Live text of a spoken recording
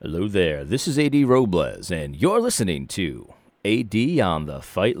Hello there, this is AD Robles, and you're listening to AD on the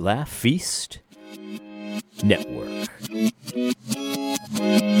Fight Laugh Feast Network.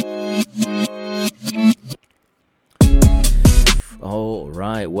 All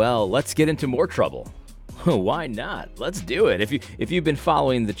right, well, let's get into more trouble. Why not? Let's do it. If you've been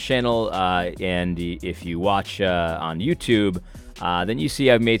following the channel and if you watch on YouTube, then you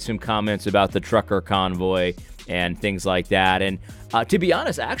see I've made some comments about the trucker convoy and things like that. And to be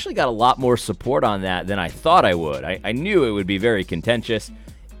honest, I actually got a lot more support on that than I thought I would. I knew it would be very contentious,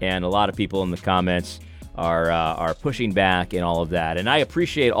 and a lot of people in the comments are pushing back and all of that. And I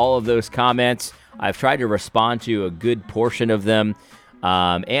appreciate all of those comments. I've tried to respond to a good portion of them.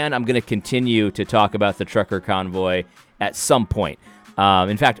 And I'm going to continue to talk about the trucker convoy at some point.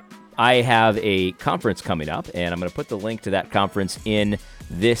 In fact, I have a conference coming up, and I'm going to put the link to that conference in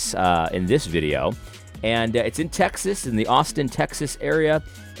this video. And it's in Texas, in the Austin, Texas area,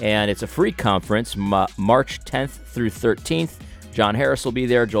 and it's a free conference, March 10th through 13th. John Harris will be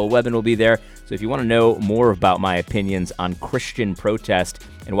there. Joel Webbin will be there. So if you want to know more about my opinions on Christian protest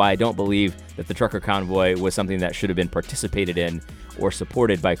and why I don't believe that the trucker convoy was something that should have been participated in or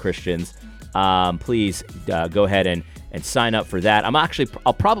supported by Christians, please go ahead and sign up for that.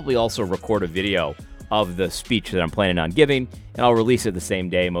 I'll probably also record a video of the speech that I'm planning on giving, and I'll release it the same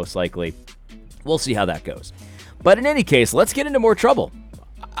day, most likely. We'll see how that goes. But in any case, let's get into more trouble.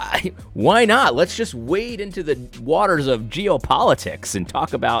 Why not? Let's just wade into the waters of geopolitics and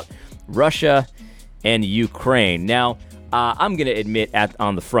talk about Russia and Ukraine. Now, I'm going to admit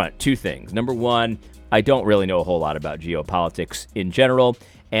on the front two things. Number one, I don't really know a whole lot about geopolitics in general.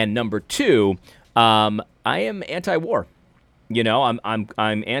 And number two, I am anti-war. You know, I'm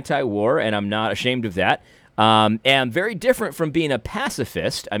anti-war, and I'm not ashamed of that. And very different from being a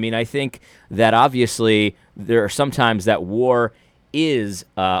pacifist. I mean, I think that obviously there are sometimes that war is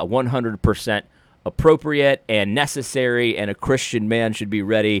 100% appropriate and necessary, and a Christian man should be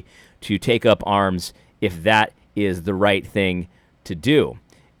ready to take up arms if that is the right thing to do.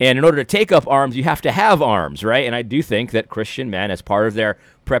 And in order to take up arms, you have to have arms, right? And I do think that Christian men, as part of their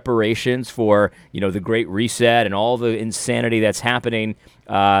preparations for, the Great Reset and all the insanity that's happening,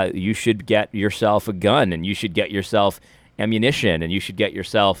 you should get yourself a gun, and you should get yourself ammunition, and you should get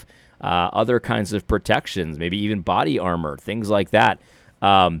yourself other kinds of protections, maybe even body armor, things like that,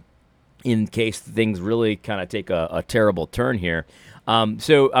 in case things really kind of take a terrible turn here.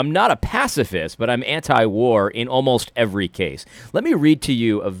 So I'm not a pacifist, but I'm anti-war in almost every case. Let me read to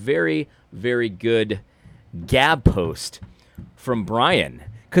you a very, very good Gab post from Brian.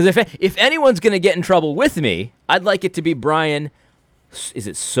 Because if anyone's going to get in trouble with me, I'd like it to be Brian. Is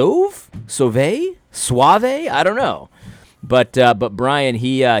it Sauve? Suave? I don't know. But Brian,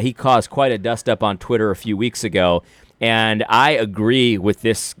 he caused quite a dust-up on Twitter a few weeks ago, and I agree with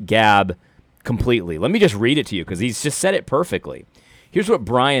this Gab completely. Let me just read it to you, because he's just said it perfectly. Here's what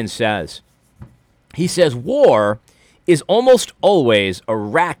Brian says. He says, war is almost always a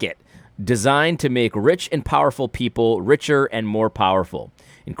racket designed to make rich and powerful people richer and more powerful,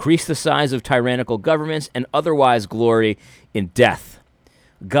 increase the size of tyrannical governments, and otherwise glory in death.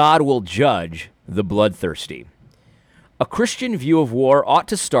 God will judge the bloodthirsty. A Christian view of war ought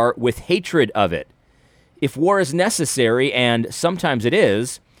to start with hatred of it. If war is necessary, and sometimes it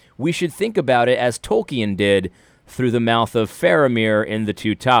is, we should think about it as Tolkien did through the mouth of Faramir in The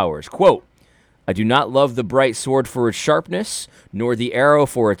Two Towers. Quote, I do not love the bright sword for its sharpness, nor the arrow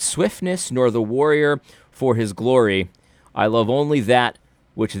for its swiftness, nor the warrior for his glory. I love only that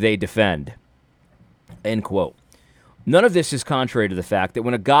which they defend. End quote. None of this is contrary to the fact that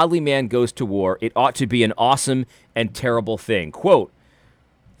when a godly man goes to war, it ought to be an awesome and terrible thing. Quote,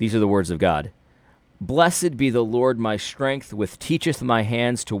 these are the words of God. Blessed be the Lord my strength, which teacheth my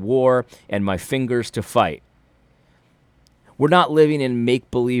hands to war and my fingers to fight. We're not living in a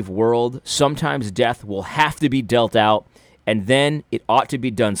make-believe world. Sometimes death will have to be dealt out, and then it ought to be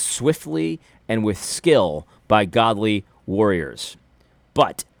done swiftly and with skill by godly warriors.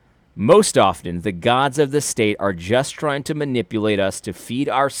 But most often, the gods of the state are just trying to manipulate us to feed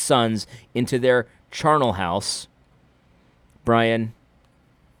our sons into their charnel house. Brian,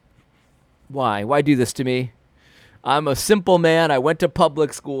 why? Why do this to me? I'm a simple man. I went to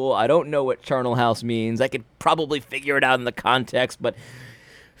public school. I don't know what charnel house means. I could probably figure it out in the context, but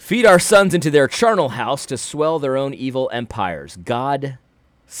feed our sons into their charnel house to swell their own evil empires. God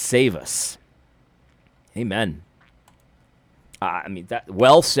save us. Amen.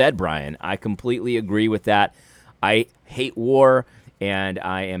 Well said, Brian. I completely agree with that. I hate war, and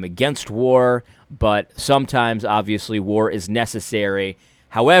I am against war, but sometimes, obviously, war is necessary.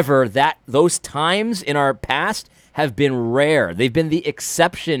 However, those times in our past have been rare. They've been the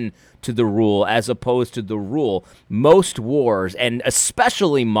exception to the rule as opposed to the rule. Most wars, and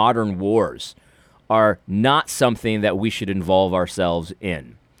especially modern wars, are not something that we should involve ourselves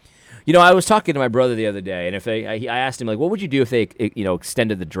in. I was talking to my brother the other day, and I asked him, like, what would you do if they,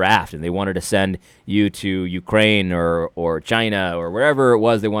 extended the draft and they wanted to send you to Ukraine or China or wherever it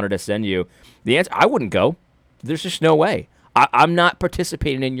was they wanted to send you? The answer, I wouldn't go. There's just no way. I'm not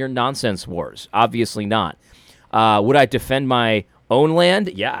participating in your nonsense wars. Obviously not. Would I defend my own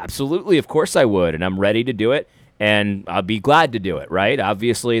land? Yeah, absolutely. Of course I would, and I'm ready to do it, and I'll be glad to do it, right?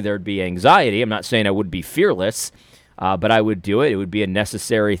 Obviously, there'd be anxiety. I'm not saying I would be fearless, but I would do it. It would be a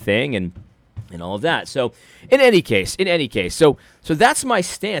necessary thing, and all of that. So, in any case, so that's my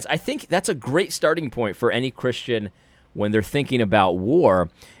stance. I think that's a great starting point for any Christian when they're thinking about war,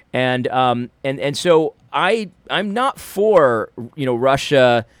 and so I'm not for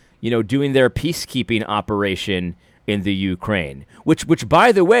Russia doing their peacekeeping operation in the Ukraine, which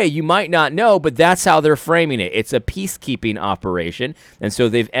by the way, you might not know, but that's how they're framing it. It's a peacekeeping operation, and so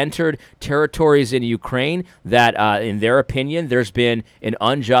they've entered territories in Ukraine that, in their opinion, there's been an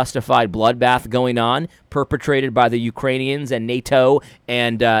unjustified bloodbath going on, perpetrated by the Ukrainians and NATO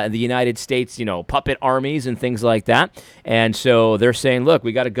and the United States, puppet armies and things like that. And so they're saying, look,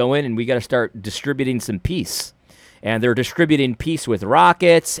 we got to go in and we got to start distributing some peace. And they're distributing peace with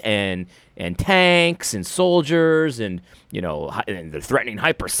rockets and tanks and soldiers, and and they're threatening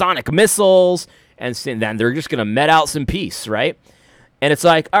hypersonic missiles, and then they're just going to met out some peace, right? And it's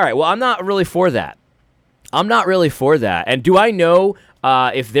like, all right, well, I'm not really for that. And do I know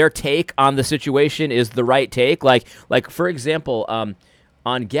if their take on the situation is the right take? Like for example,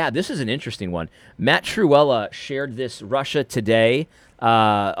 on Gab, this is an interesting one. Matt Truella shared this Russia Today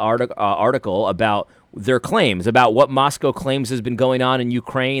article about their claims, about what Moscow claims has been going on in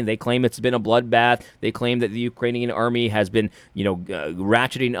Ukraine. They claim it's been a bloodbath. They claim that the Ukrainian army has been,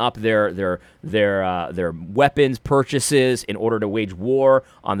 ratcheting up their weapons purchases in order to wage war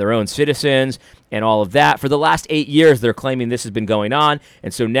on their own citizens and all of that. For the last 8 years, they're claiming this has been going on,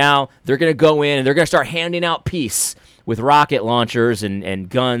 and so now they're going to go in and they're going to start handing out peace with rocket launchers and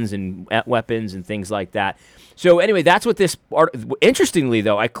guns and weapons and things like that. So anyway, that's what this interestingly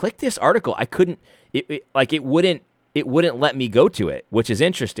though, I clicked this article. I couldn't it wouldn't let me go to it, which is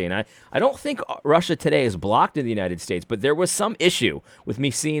interesting. I don't think Russia Today is blocked in the United States, but there was some issue with me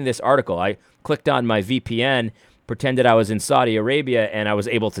seeing this article. I clicked on my VPN, pretended I was in Saudi Arabia, and I was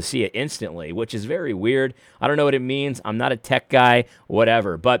able to see it instantly, which is very weird. I don't know what it means. I'm not a tech guy,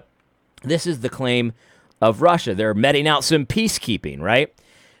 whatever. But this is the claim of Russia. They're meting out some peacekeeping, right?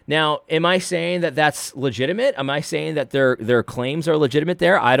 Now, am I saying that that's legitimate? Am I saying that their claims are legitimate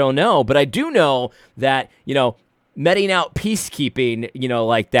there? I don't know. But I do know that, meting out peacekeeping,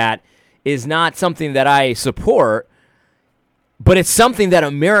 like that is not something that I support, but it's something that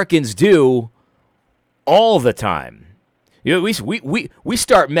Americans do all the time. We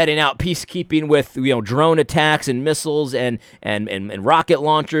start meting out peacekeeping with drone attacks and missiles and rocket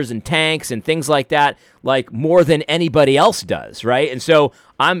launchers and tanks and things like that, like more than anybody else does, right? And so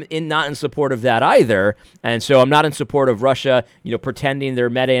I'm not in support of that either, and so I'm not in support of Russia, pretending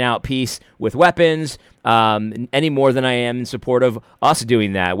they're meting out peace with weapons any more than I am in support of us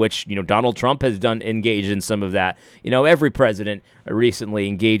doing that, which Donald Trump has engaged in some of that. Every president recently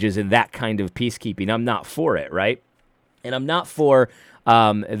engages in that kind of peacekeeping. I'm not for it, right? And I'm not for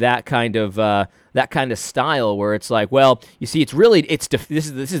that kind of style where it's like, well, you see, this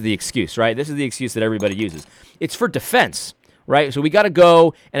is the excuse, right? This is the excuse that everybody uses. It's for defense, right? So we got to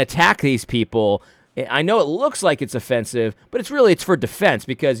go and attack these people. I know it looks like it's offensive, but it's for defense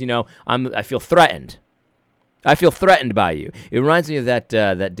because I feel threatened. I feel threatened by you. It reminds me of that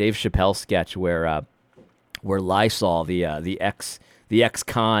Dave Chappelle sketch where Lysol, the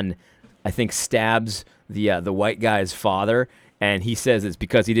ex-con, I think stabs the white guy's father, and he says it's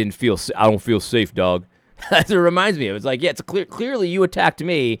because he didn't feel. I don't feel safe, dog. That's what it reminds me of. It's like, yeah, it's clearly you attacked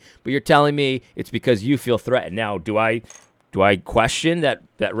me, but you're telling me it's because you feel threatened. Now, do I question that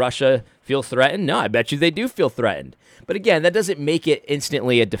Russia feels threatened? No, I bet you they do feel threatened. But again, that doesn't make it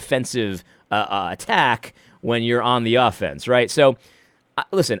instantly a defensive attack when you're on the offense, right? So,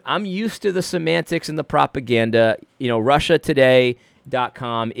 listen, I'm used to the semantics and the propaganda.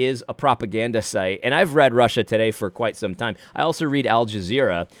 RussiaToday.com is a propaganda site, and I've read Russia Today for quite some time. I also read Al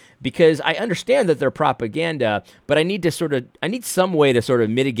Jazeera because I understand that they're propaganda, but I need some way to sort of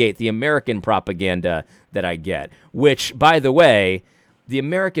mitigate the American propaganda that I get, which, by the way, the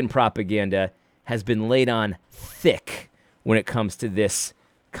American propaganda has been laid on thick when it comes to this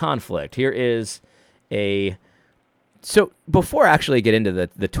conflict. Here is so before I actually get into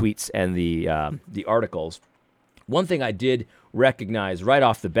the tweets and the articles, One thing I did recognize right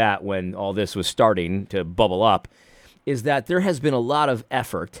off the bat when all this was starting to bubble up is that there has been a lot of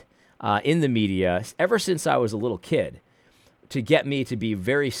effort in the media ever since I was a little kid to get me to be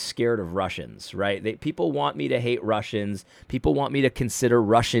very scared of Russians, right? People want me to hate Russians. People want me to consider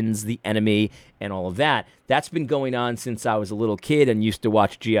Russians the enemy and all of that. That's been going on since I was a little kid and used to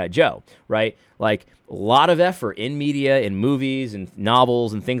watch G.I. Joe, right? Like a lot of effort in media, in movies and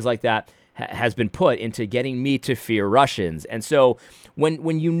novels and things like that has been put into getting me to fear Russians. And so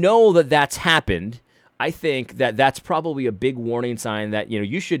when you know that that's happened, I think that that's probably a big warning sign that,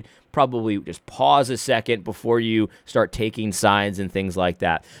 you should probably just pause a second before you start taking sides and things like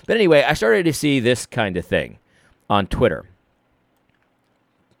that. But anyway, I started to see this kind of thing on Twitter.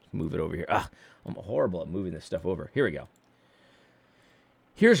 Move it over here. I'm horrible at moving this stuff over. Here we go.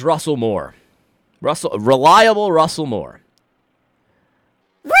 Here's Russell Moore. Reliable Russell Moore.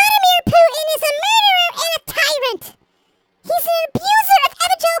 Vladimir Putin is a murderer and a tyrant. He's an abuser of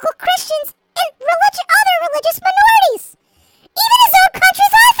evangelical Christians and other religious minorities. Even his own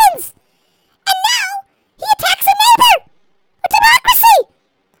country's orphans. And now, he attacks a neighbor, a democracy,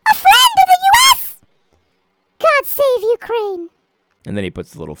 a friend of the U.S. God save Ukraine. And then he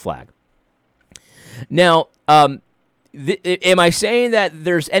puts the little flag. Now, am I saying that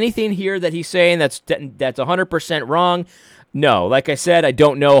there's anything here that he's saying that's 100% wrong? No. Like I said, I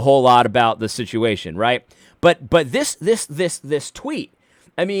don't know a whole lot about the situation, right? But this tweet,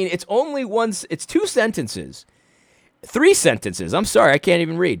 I mean, it's 2 sentences. 3 sentences. I'm sorry, I can't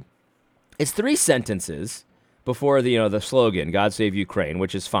even read. It's 3 sentences before the slogan, God Save Ukraine,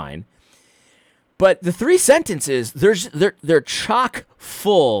 which is fine. But the 3 sentences, they're chock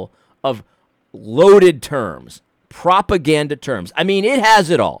full of loaded terms, propaganda terms. I mean, it has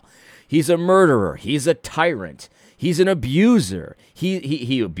it all. He's a murderer. He's a tyrant. He's an abuser.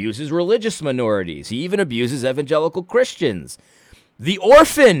 He abuses religious minorities. He even abuses evangelical Christians. The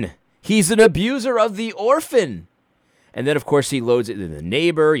orphan. He's an abuser of the orphan. And then, of course, he loads it in the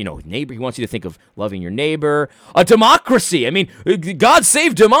neighbor. Neighbor, he wants you to think of loving your neighbor. A democracy. I mean, God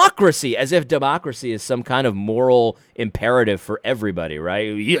save democracy, as if democracy is some kind of moral imperative for everybody,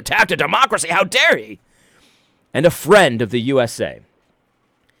 right? He attacked a democracy. How dare he? And a friend of the USA.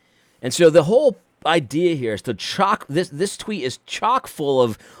 And so the whole idea here is to this tweet is chock full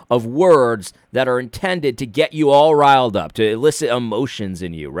of words that are intended to get you all riled up, to elicit emotions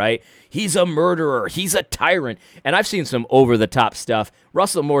in you, right? He's a murderer. He's a tyrant. And I've seen some over-the-top stuff.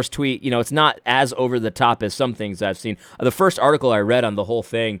 Russell Moore's tweet, it's not as over-the-top as some things I've seen. The first article I read on the whole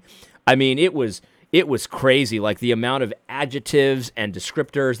thing, I mean, it was crazy, like the amount of adjectives and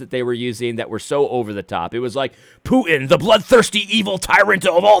descriptors that they were using that were so over the top. It was like, Putin, the bloodthirsty evil tyrant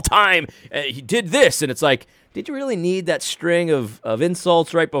of all time, he did this. And it's like, did you really need that string of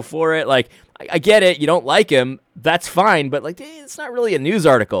insults right before it? Like, I get it, you don't like him, that's fine, but like, it's not really a news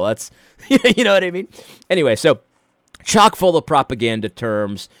article. That's, you know what I mean? Anyway, so chock full of propaganda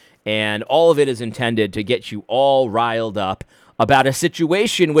terms, and all of it is intended to get you all riled up about a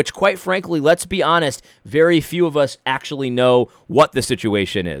situation which, quite frankly, let's be honest, very few of us actually know what the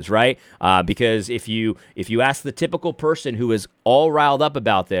situation is, right? Because if you ask the typical person who is all riled up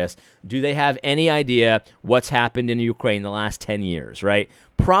about this, do they have any idea what's happened in Ukraine the last 10 years, right?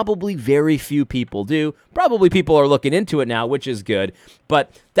 Probably very few people do. Probably people are looking into it now, which is good.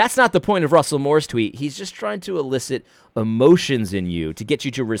 But that's not the point of Russell Moore's tweet. He's just trying to elicit emotions in you to get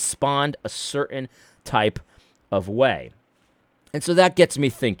you to respond a certain type of way. And so that gets me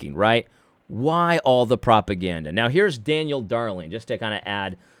thinking, right? Why all the propaganda? Now, here's Daniel Darling, just to kind of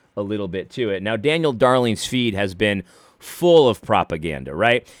add a little bit to it. Now, Daniel Darling's feed has been full of propaganda,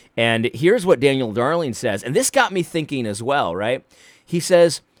 right? And here's what Daniel Darling says, and this got me thinking as well, right? He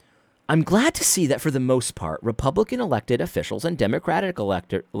says, I'm glad to see that for the most part, Republican elected officials and Democratic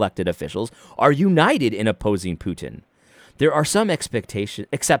elected officials are united in opposing Putin. There are some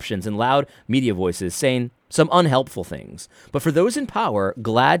exceptions and loud media voices saying some unhelpful things. But for those in power,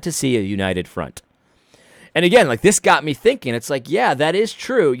 glad to see a united front. And again, like this got me thinking, it's like, yeah, that is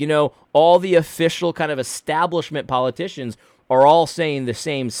true. All the official kind of establishment politicians are all saying the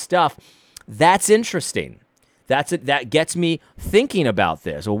same stuff. That's interesting. That gets me thinking about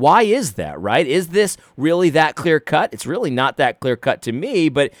this. Well, why is that, right? Is this really that clear cut? It's really not that clear cut to me,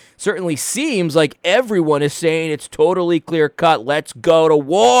 but certainly seems like everyone is saying it's totally clear cut. Let's go to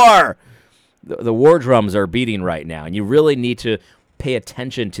war. The war drums are beating right now, and you really need to pay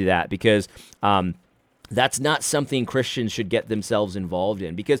attention to that because that's not something Christians should get themselves involved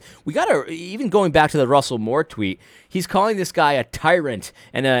in, because we got to, even going back to the Russell Moore tweet, he's calling this guy a tyrant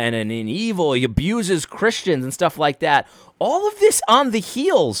and an evil. He abuses Christians and stuff like that. All of this on the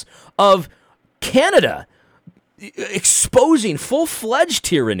heels of Canada exposing full-fledged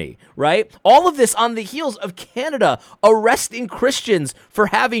tyranny, right? All of this on the heels of Canada arresting Christians for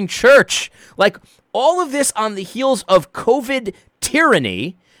having church. Like, all of this on the heels of COVID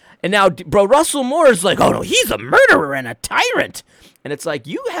tyranny. And now, bro, Russell Moore is like, oh, no, he's a murderer and a tyrant. And it's like,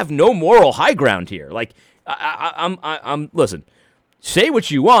 you have no moral high ground here. Like, listen, say what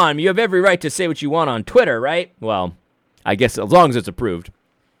you want. You have every right to say what you want on Twitter, right? Well, I guess as long as it's approved.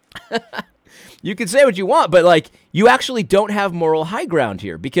 You can say what you want, but, like, you actually don't have moral high ground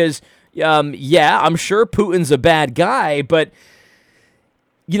here because, yeah, I'm sure Putin's a bad guy, but,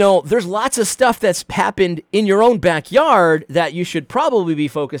 you know, there's lots of stuff that's happened in your own backyard that you should probably be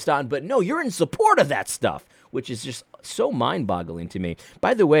focused on, but no, you're in support of that stuff, which is just so mind-boggling to me.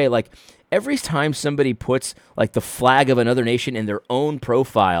 By the way, like, every time somebody puts like the flag of another nation in their own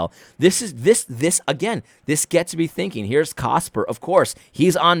profile, this gets me thinking. Here's Cosper, of course,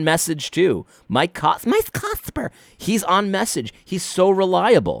 he's on message too. Mike Cosper, he's on message. He's so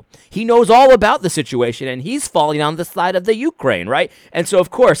reliable. He knows all about the situation, and he's falling on the side of the Ukraine, right? And so, of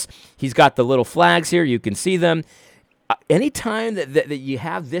course, he's got the little flags here. You can see them. Anytime that you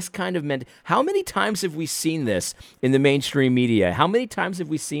have this kind of how many times have we seen this in the mainstream media? How many times have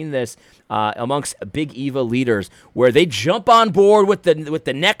we seen this amongst big EVA leaders where they jump on board with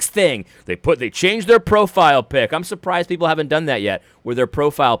the next thing? They change their profile pic. I'm surprised people haven't done that yet, where their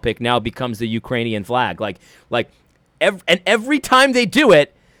profile pic now becomes the Ukrainian flag. Every time they do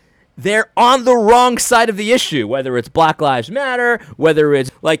it, they're on the wrong side of the issue, whether it's Black Lives Matter, whether it's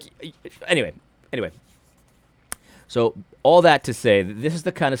anyway. So all that to say that this is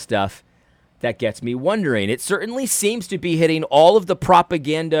the kind of stuff that gets me wondering. It certainly seems to be hitting all of the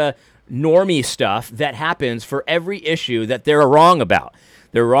propaganda normie stuff that happens for every issue that they're wrong about.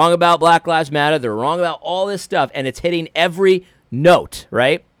 They're wrong about Black Lives Matter. They're wrong about all this stuff, and it's hitting every note,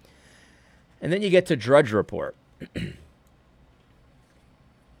 right? And then you get to Drudge Report.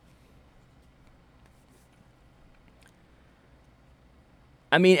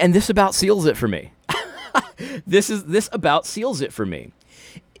 I mean, and this about seals it for me. This about seals it for me.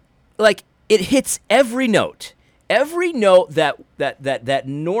 Like, it hits every note that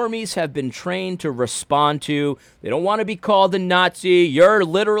normies have been trained to respond to. They don't want to be called a Nazi. You're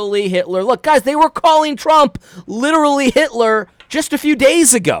literally Hitler. Look, guys, they were calling Trump literally Hitler just a few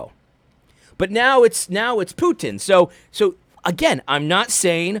days ago. But now it's Putin. So again, I'm not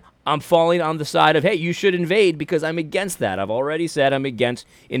saying I'm falling on the side of, hey, you should invade, because I'm against that. I've already said I'm against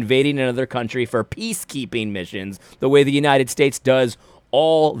invading another country for peacekeeping missions the way the United States does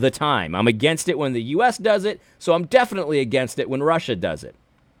all the time. I'm against it when the U.S. does it, so I'm definitely against it when Russia does it.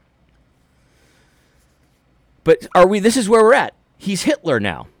 But this is where we're at. He's Hitler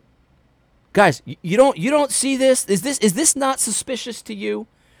now. Guys, you don't see this? Is this not suspicious to you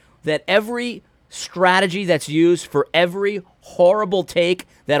that every strategy that's used for every horrible take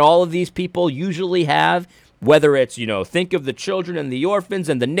that all of these people usually have, whether it's, think of the children and the orphans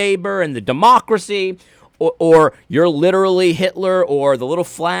and the neighbor and the democracy, or you're literally Hitler, or the little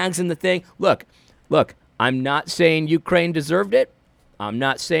flags in the thing. Look, I'm not saying Ukraine deserved it. I'm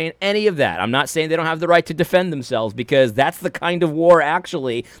not saying any of that. I'm not saying they don't have the right to defend themselves, because that's the kind of war,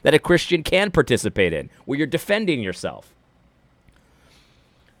 actually, that a Christian can participate in, where you're defending yourself.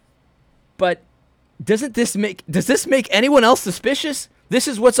 But does this make anyone else suspicious? This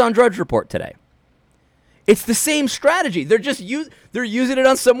is what's on Drudge Report today. It's the same strategy. They're using it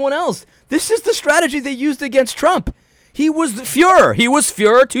on someone else. This is the strategy they used against Trump. He was the Fuhrer. He was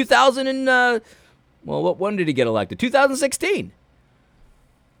Fuhrer 2000 and when did he get elected? 2016.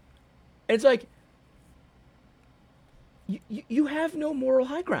 And it's like, you have no moral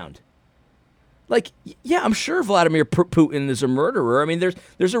high ground. Like, yeah, I'm sure Vladimir Putin is a murderer. I mean,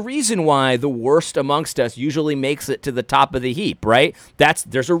 there's a reason why the worst amongst us usually makes it to the top of the heap, right?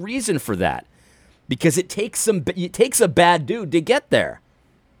 There's a reason for that, because it takes a bad dude to get there.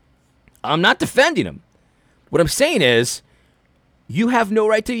 I'm not defending him. What I'm saying is, you have no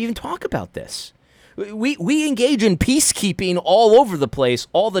right to even talk about this. We engage in peacekeeping all over the place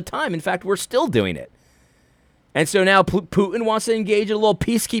all the time. In fact, we're still doing it. And so now Putin wants to engage in a little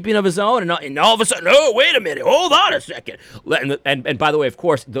peacekeeping of his own, and all of a sudden, oh, wait a minute, hold on a second. And by the way, of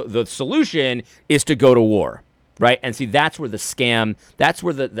course, the solution is to go to war, right? And see, that's where the scam, that's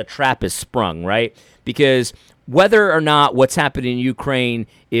where the trap is sprung, right? Because whether or not what's happening in Ukraine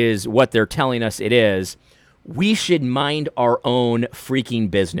is what they're telling us it is, we should mind our own freaking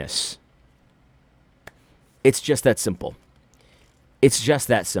business. It's just that simple. It's just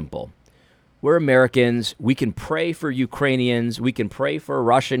that simple. We're Americans. We can pray for Ukrainians. We can pray for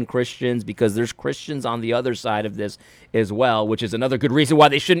Russian Christians, because there's Christians on the other side of this as well, which is another good reason why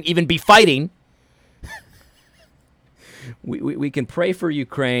they shouldn't even be fighting. we can pray for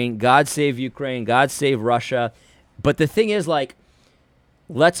Ukraine. God save Ukraine. God save Russia. But the thing is, like,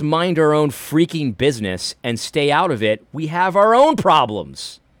 let's mind our own freaking business and stay out of it. We have our own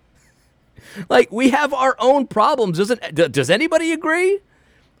problems. Like, we have our own problems. Does anybody agree?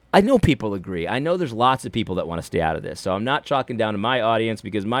 I know people agree. I know there's lots of people that want to stay out of this. So I'm not chalking down to my audience,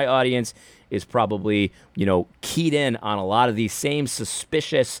 because my audience is probably, keyed in on a lot of these same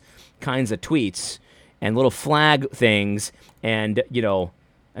suspicious kinds of tweets and little flag things. And,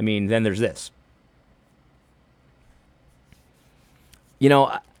 then there's this.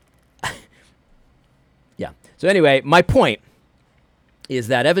 Yeah. So anyway, my point is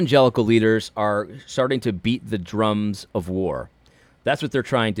that evangelical leaders are starting to beat the drums of war. That's what they're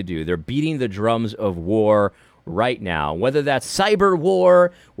trying to do. They're beating the drums of war right now, whether that's cyber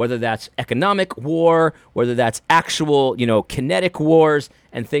war, whether that's economic war, whether that's actual, kinetic wars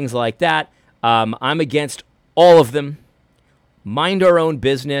and things like that. I'm against all of them. Mind our own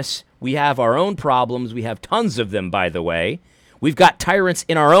business. We have our own problems. We have tons of them, by the way. We've got tyrants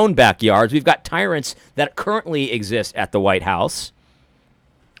in our own backyards. We've got tyrants that currently exist at the White House.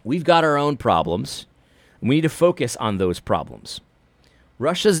 We've got our own problems. And we need to focus on those problems.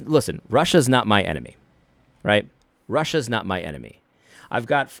 Russia's not my enemy, right? Russia's not my enemy. I've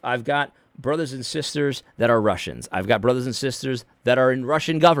got brothers and sisters that are Russians. I've got brothers and sisters that are in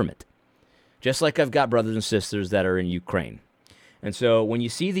Russian government, just like I've got brothers and sisters that are in Ukraine. And so when you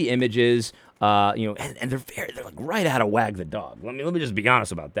see the images, and they're like right out of wag the dog. Let me just be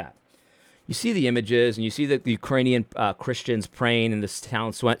honest about that. You see the images, and you see the Ukrainian Christians praying in this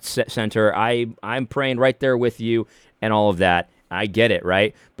town center. I'm praying right there with you, and all of that. I get it,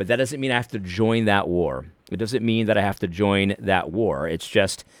 right? But that doesn't mean I have to join that war. It doesn't mean that I have to join that war. It's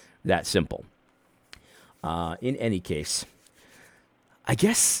just that simple. In any case, I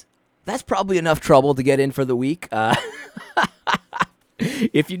guess that's probably enough trouble to get in for the week.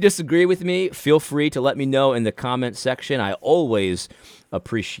 If you disagree with me, feel free to let me know in the comment section. I always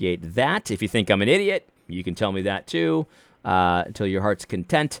appreciate that. If you think I'm an idiot, you can tell me that too, until your heart's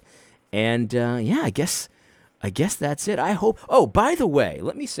content. And I guess that's it. I hope. Oh, by the way,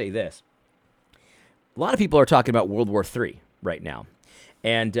 let me say this. A lot of people are talking about World War III right now.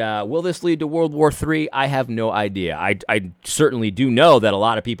 And will this lead to World War III? I have no idea. I certainly do know that a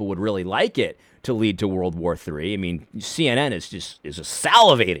lot of people would really like it to lead to World War III. I mean, CNN is just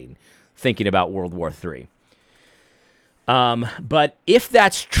salivating thinking about World War III. But if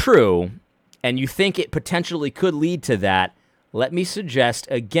that's true, and you think it potentially could lead to that, let me suggest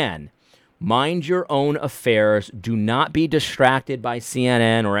again, mind your own affairs. Do not be distracted by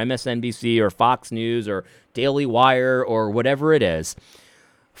CNN or MSNBC or Fox News or Daily Wire or whatever it is.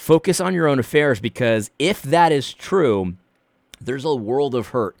 Focus on your own affairs, because if that is true, there's a world of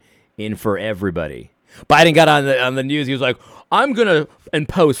hurt in for everybody. Biden got on the news. He was like, I'm going to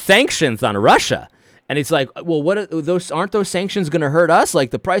impose sanctions on Russia. And it's like, well, aren't those sanctions going to hurt us?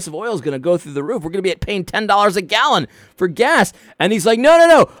 Like, the price of oil is going to go through the roof. We're going to be paying $10 a gallon for gas. And he's like,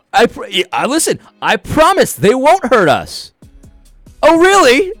 no. Listen, I promise they won't hurt us. Oh,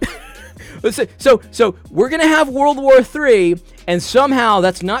 really? So we're going to have World War III, and somehow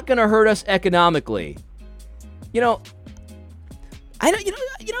that's not going to hurt us economically.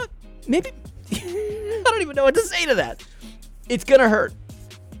 Maybe I don't even know what to say to that. It's going to hurt.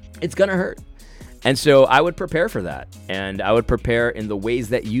 It's going to hurt. And so I would prepare for that, and I would prepare in the ways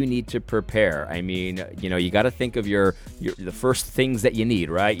that you need to prepare. I mean, you got to think of the first things that you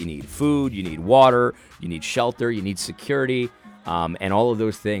need, right? You need food, you need water, you need shelter, you need security, and all of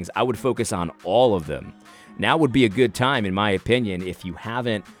those things. I would focus on all of them. Now would be a good time, in my opinion, if you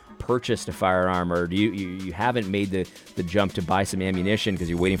haven't purchased a firearm, or you haven't made the jump to buy some ammunition because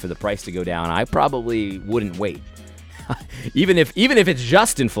you're waiting for the price to go down. I probably wouldn't wait. even if it's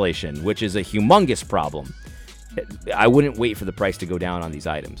just inflation, which is a humongous problem, I wouldn't wait for the price to go down on these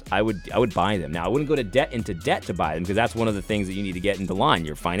items. I would buy them. Now, I wouldn't go into debt to buy them, because that's one of the things that you need to get into line,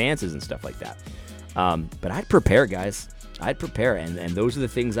 your finances and stuff like that. But I'd prepare, guys. I'd prepare, and those are the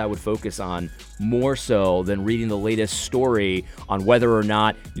things I would focus on more so than reading the latest story on whether or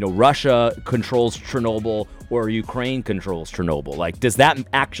not Russia controls Chernobyl or Ukraine controls Chernobyl. Like, does that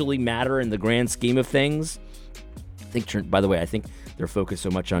actually matter in the grand scheme of things? I think they're focused so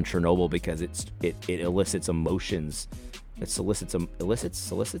much on Chernobyl because it elicits emotions. It solicits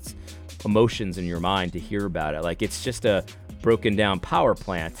emotions in your mind to hear about it. Like, it's just a broken down power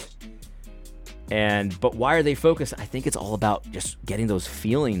plant. But why are they focused? I think it's all about just getting those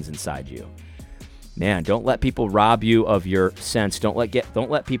feelings inside you. Man, don't let people rob you of your sense. Don't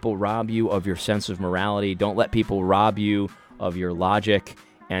let people rob you of your sense of morality. Don't let people rob you of your logic.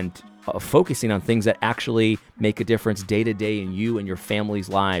 And focusing on things that actually make a difference day to day in you and your family's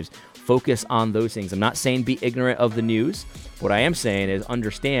lives. Focus on those things. I'm not saying be ignorant of the news. What I am saying is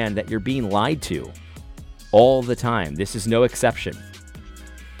understand that you're being lied to all the time. This is no exception.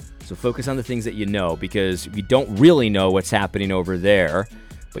 So focus on the things that you know, because you don't really know what's happening over there,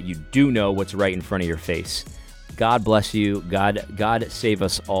 but you do know what's right in front of your face. God bless you. God save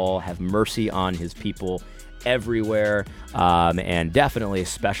us all. Have mercy on his people everywhere, and definitely,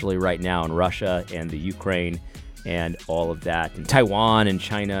 especially right now in Russia and the Ukraine and all of that, and Taiwan and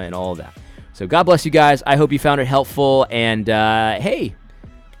China and all of that. So God bless you guys. I hope you found it helpful, and hey,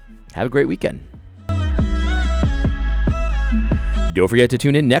 have a great weekend. Don't forget to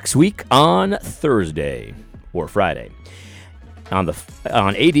tune in next week on Thursday or Friday on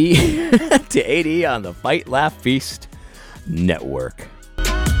AD to AD on the Fight Laugh Feast Network.